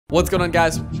What's going on,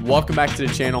 guys? Welcome back to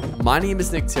the channel. My name is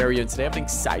Nick Theriot, and today I have an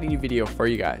exciting new video for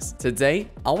you guys.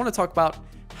 Today, I want to talk about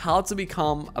how to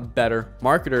become a better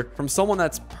marketer from someone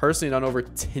that's personally done over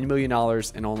 $10 million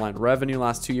in online revenue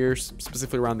last 2 years,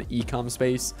 specifically around the e-com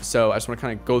space. So I just want to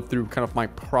kind of go through kind of my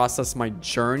process, my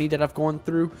journey that I've gone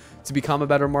through to become a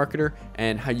better marketer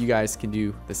and how you guys can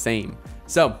do the same.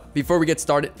 So before we get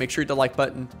started, make sure you hit the like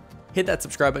button, hit that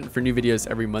subscribe button for new videos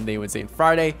every Monday, Wednesday, and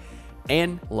Friday.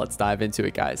 And let's dive into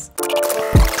it, guys.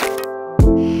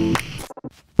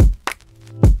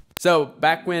 So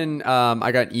back when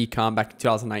I got e-com back in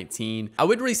 2019, I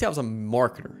wouldn't really say I was a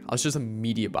marketer. I was just a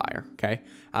media buyer, okay?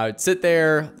 I would sit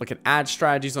there, look at ad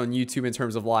strategies on YouTube in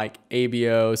terms of like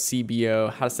ABO,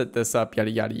 CBO, how to set this up,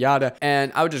 yada, yada, yada.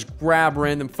 And I would just grab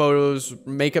random photos,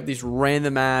 make up these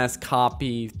random ass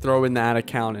copy, throw in the ad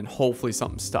account, and hopefully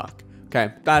something stuck.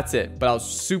 Okay, that's it. But I was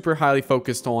super highly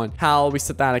focused on how we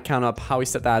set that account up, how we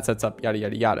set the ad sets up, yada,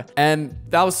 yada, yada. And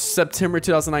that was September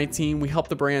 2019. We helped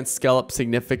the brand scale up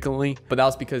significantly, but that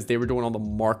was because they were doing all the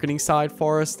marketing side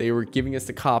for us. They were giving us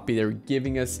the copy. They were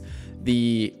giving us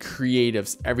the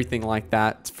creatives, everything like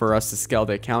that for us to scale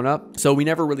the account up. So we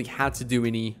never really had to do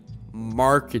any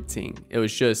marketing. It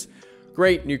was just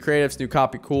great, new creatives, new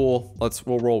copy, cool.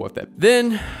 We'll roll with it.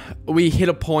 Then we hit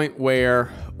a point where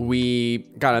we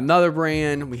got another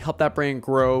brand. We helped that brand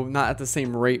grow, not at the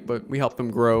same rate, but we helped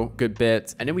them grow a good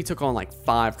bit. And then we took on like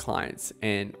 5 clients,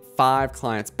 and 5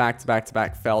 clients back to back to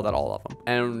back failed at all of them.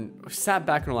 And we sat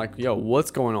back and were like, yo,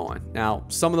 what's going on? Now,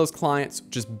 some of those clients,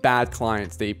 just bad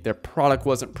clients. Their product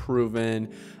wasn't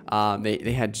proven.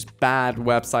 They had just bad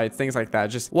websites, things like that.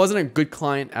 Just wasn't a good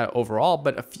client overall,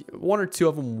 but one or two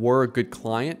of them were a good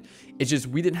client. It's just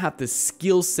we didn't have the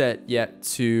skill set yet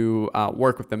to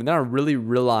work with them. And then I really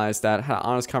realized that I had an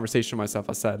honest conversation with myself.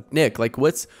 I said, Nick, like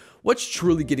what's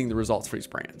truly getting the results for these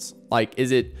brands? Like,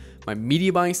 is it my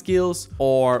media buying skills,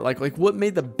 or like what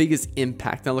made the biggest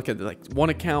impact? And I look at like one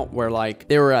account where like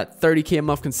they were at 30K a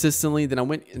month consistently. Then I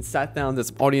went and sat down, did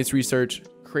some audience research,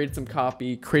 created some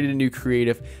copy, created a new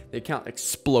creative. The account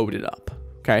exploded up.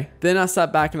 Okay. Then I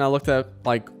sat back and I looked at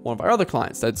like one of our other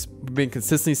clients that's been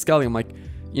consistently scaling. I'm like,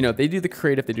 you know, they do the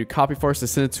creative, they do copy for us, they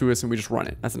send it to us, and we just run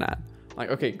it as an ad. I'm like,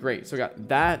 okay, great. So we got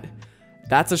that.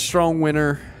 That's a strong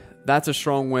winner. That's a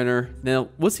strong winner. Now,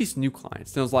 what's these new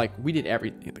clients? And it was like, we did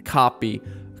everything, the copy,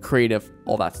 creative,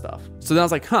 all that stuff. So then I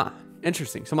was like, huh,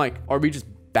 interesting. So I'm like, are we just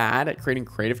bad at creating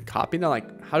creative and copy? And they're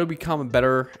like, how do we become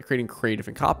better at creating creative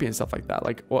and copy and stuff like that?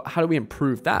 Like, well, how do we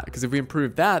improve that? Because if we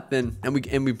improve that, then and we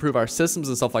improve our systems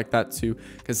and stuff like that to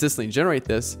consistently generate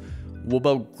this, we'll be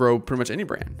able to grow pretty much any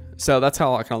brand. So that's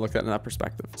how I kind of looked at it in that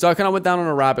perspective. So I kind of went down on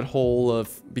a rabbit hole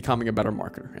of becoming a better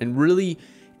marketer, and really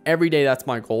every day that's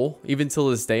my goal. Even till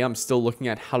this day, I'm still looking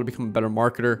at how to become a better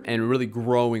marketer and really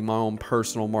growing my own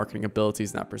personal marketing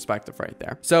abilities in that perspective right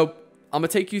there. So I'm gonna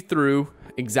take you through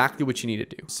exactly what you need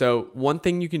to do. So one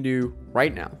thing you can do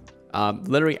right now,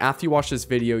 literally after you watch this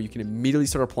video, you can immediately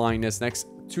start applying this. Next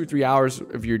 2 or 3 hours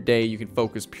of your day, you can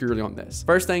focus purely on this.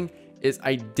 First thing is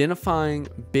identifying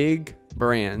big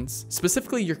brands,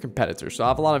 specifically your competitors. So I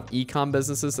have a lot of e-com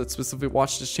businesses that specifically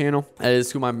watch this channel. That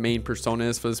is who my main persona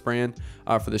is for this brand,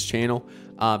 for this channel.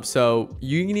 So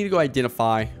you need to go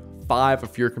identify 5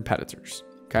 of your competitors.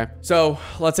 Okay. So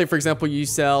let's say, for example, you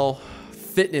sell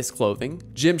fitness clothing,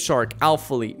 Gymshark,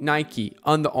 Alphalete, Nike,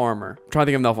 Under Armour. I'm trying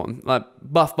to think of another one,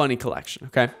 Buff Bunny collection.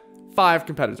 Okay. 5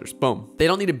 competitors, boom. They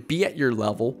don't need to be at your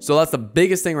level. So that's the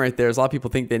biggest thing right there, is a lot of people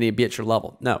think they need to be at your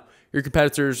level. No, your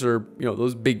competitors are, you know,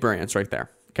 those big brands right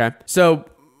there. Okay. So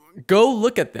go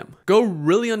look at them. Go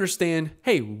really understand,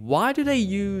 hey, why do they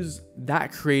use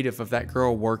that creative of that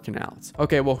girl working out?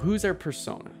 Okay. Well, who's their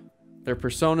persona? Their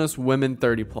persona's women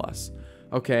 30 plus.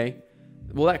 Okay.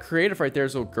 Well, that creative right there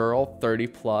is a girl 30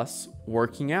 plus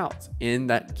working out in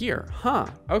that gear. Huh.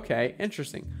 Okay.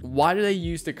 Interesting. Why do they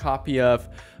use the copy of,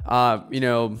 you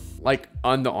know, like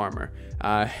Under Armour,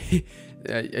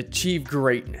 achieve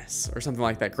greatness or something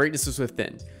like that? Greatness is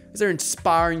within. Because they're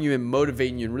inspiring you and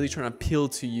motivating you and really trying to appeal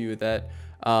to you that,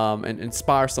 and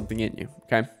inspire something in you.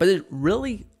 Okay. But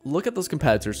really look at those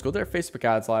competitors, go to their Facebook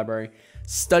ads library,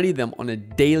 study them on a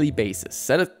daily basis,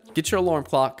 get your alarm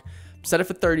clock, set it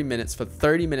for 30 minutes. For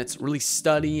 30 minutes, really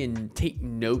study and take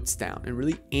notes down and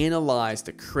really analyze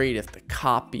the creative, the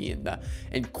copy,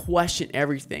 and question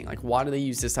everything. Like, why do they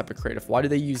use this type of creative? Why do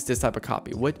they use this type of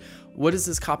copy? What does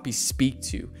this copy speak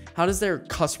to? How does their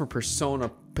customer persona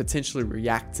potentially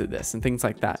react to this and things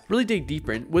like that? Really dig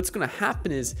deeper. And what's going to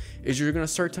happen is you're going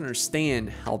to start to understand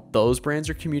how those brands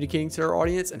are communicating to their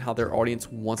audience and how their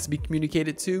audience wants to be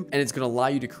communicated to. And it's going to allow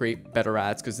you to create better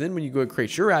ads, because then when you go and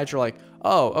create your ads, you're like,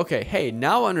 oh, okay, hey,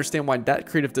 now I understand why that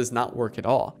creative does not work at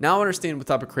all. Now I understand what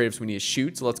type of creatives we need to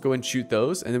shoot. So let's go and shoot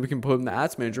those. And then we can put them in the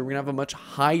ads manager. We're gonna have a much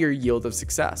higher yield of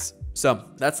success. So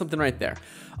that's something right there.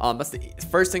 That's the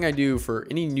first thing I do for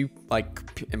any new like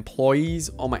employees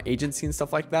on my agency and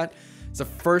stuff like that. So the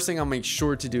first thing I'll make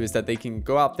sure to do is that they can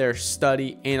go out there,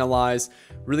 study, analyze,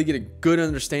 really get a good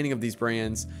understanding of these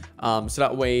brands. So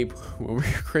that way, when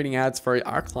we're creating ads for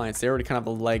our clients, they already kind of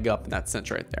have a leg up in that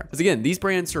sense right there. Because again, these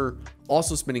brands are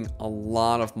also spending a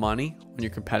lot of money on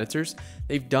your competitors.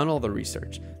 They've done all the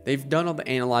research. They've done all the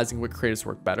analyzing what creatives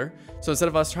work better. So instead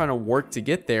of us trying to work to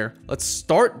get there, let's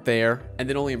start there and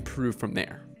then only improve from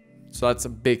there. So that's a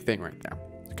big thing right there.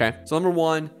 Okay. So number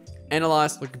one,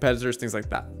 analyze, look at competitors, things like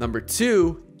that. Number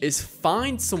two is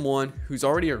find someone who's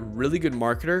already a really good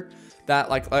marketer that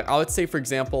like I would say, for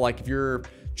example, like if you're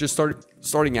just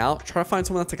starting out, try to find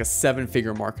someone that's like a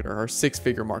 7-figure marketer or a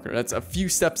 6-figure marketer. That's a few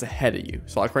steps ahead of you.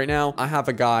 So like right now, I have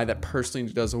a guy that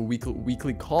personally does a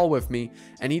weekly call with me,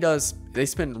 and they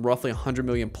spend roughly 100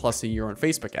 million plus a year on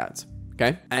Facebook ads.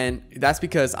 Okay. And that's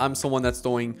because I'm someone that's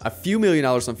doing a few $1 million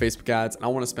on Facebook ads, and I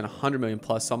want to spend 100 million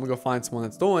plus. So I'm gonna go find someone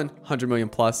that's doing 100 million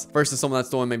plus versus someone that's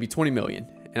doing maybe 20 million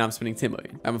and I'm spending 10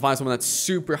 million. I'm gonna find someone that's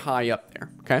super high up there.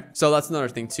 Okay. So that's another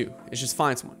thing too. It's just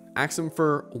find someone, ask them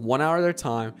for 1 hour of their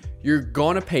time. You're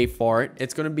gonna pay for it.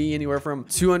 It's gonna be anywhere from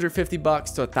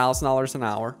 $250 to $1,000 an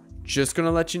hour. Just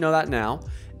gonna let you know that now.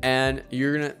 And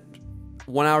you're gonna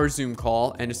 1 hour Zoom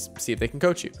call and just see if they can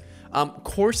coach you.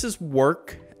 Courses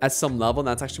work at some level, and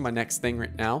that's actually my next thing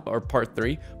right now, or part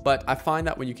 3. But I find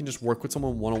that when you can just work with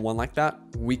someone one-on-one like that,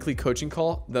 weekly coaching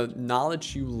call, the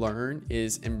knowledge you learn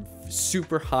is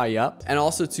super high up. And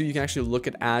also too, you can actually look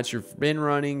at ads you've been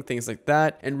running, things like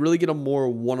that, and really get a more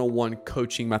one-on-one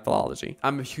coaching methodology.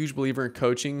 I'm a huge believer in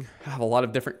coaching. I have a lot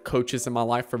of different coaches in my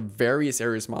life for various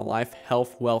areas of my life,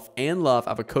 health, wealth, and love.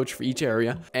 I have a coach for each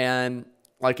area. And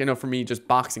like, I know for me, just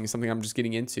boxing is something I'm just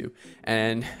getting into.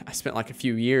 And I spent like a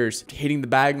few years hitting the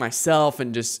bag myself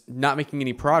and just not making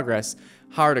any progress.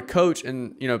 Hired a coach,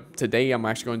 and you know, today I'm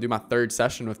actually going to do my 3rd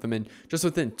session with them. And just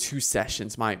within 2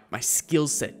 sessions, my skill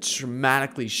set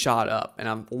dramatically shot up, and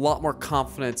I'm a lot more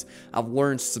confident. I've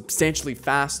learned substantially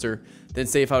faster than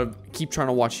say if I would keep trying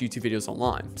to watch YouTube videos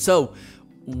online. So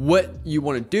what you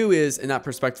want to do is, in that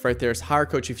perspective right there, is hire a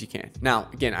coach if you can. Now,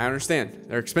 again, I understand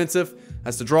they're expensive.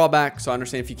 That's the drawback. So I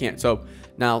understand if you can't. So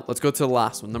now let's go to the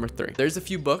last one, number 3. There's a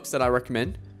few books that I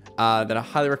recommend, that I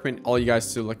highly recommend all you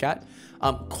guys to look at.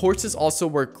 Courses also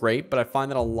work great, but I find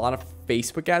that a lot of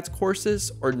Facebook ads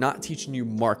courses are not teaching you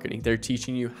marketing. They're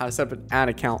teaching you how to set up an ad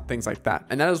account, things like that.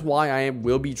 And that is why I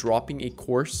will be dropping a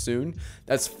course soon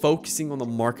that's focusing on the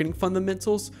marketing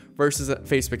fundamentals versus a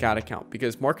Facebook ad account,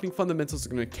 because marketing fundamentals are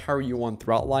going to carry you on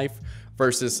throughout life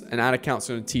versus an ad account is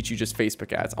going to teach you just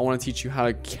Facebook ads. I want to teach you how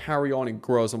to carry on and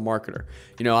grow as a marketer.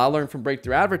 You know, I learned from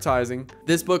Breakthrough Advertising,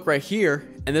 this book right here,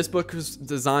 and this book was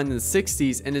designed in the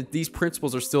 60s, and these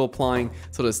principles are still applying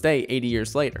to this day, 80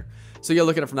 years later. So you gotta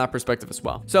look at it from that perspective as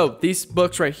well. So these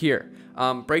books right here,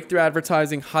 Breakthrough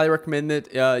Advertising, highly recommend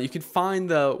it. You can find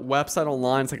the website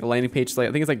online. It's like a landing page.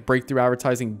 I think it's like Breakthrough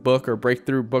Advertising book or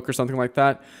Breakthrough book or something like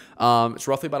that. It's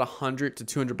roughly about $100 to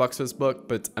 $200 for this book,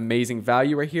 but it's amazing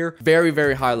value right here. Very,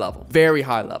 very high level. Very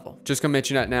high level. Just gonna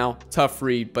mention that now. Tough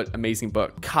read, but amazing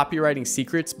book. Copywriting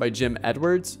Secrets by Jim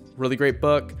Edwards. Really great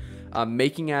book.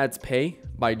 Making Ads Pay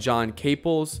by John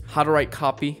Caples. How to Write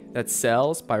Copy That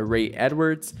Sells by Ray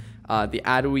Edwards. The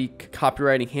Adweek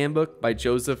Copywriting Handbook by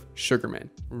Joseph Sugarman.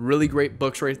 Really great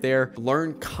books right there.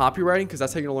 Learn copywriting, because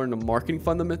that's how you're gonna learn the marketing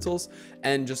fundamentals,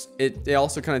 and just they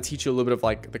also kind of teach you a little bit of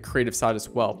like the creative side as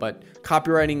well. But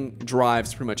copywriting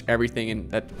drives pretty much everything in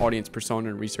that audience persona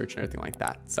and research and everything like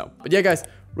that. So, but yeah, guys,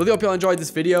 really hope y'all enjoyed this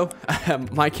video.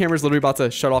 My camera's literally about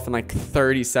to shut off in like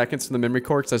 30 seconds from the memory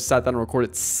cord, because I sat down and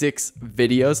recorded 6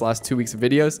 videos, last 2 weeks of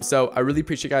videos. So I really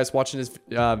appreciate you guys watching this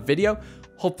video.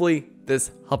 Hopefully this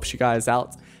helps you guys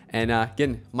out. And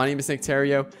again, my name is Nick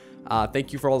Theriot.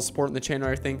 Thank you for all the support on the channel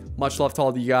and everything. Much love to all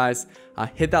of you guys.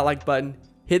 Hit that like button,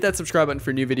 hit that subscribe button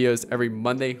for new videos every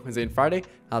Monday, Wednesday, and Friday.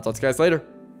 I'll talk to you guys later.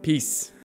 Peace.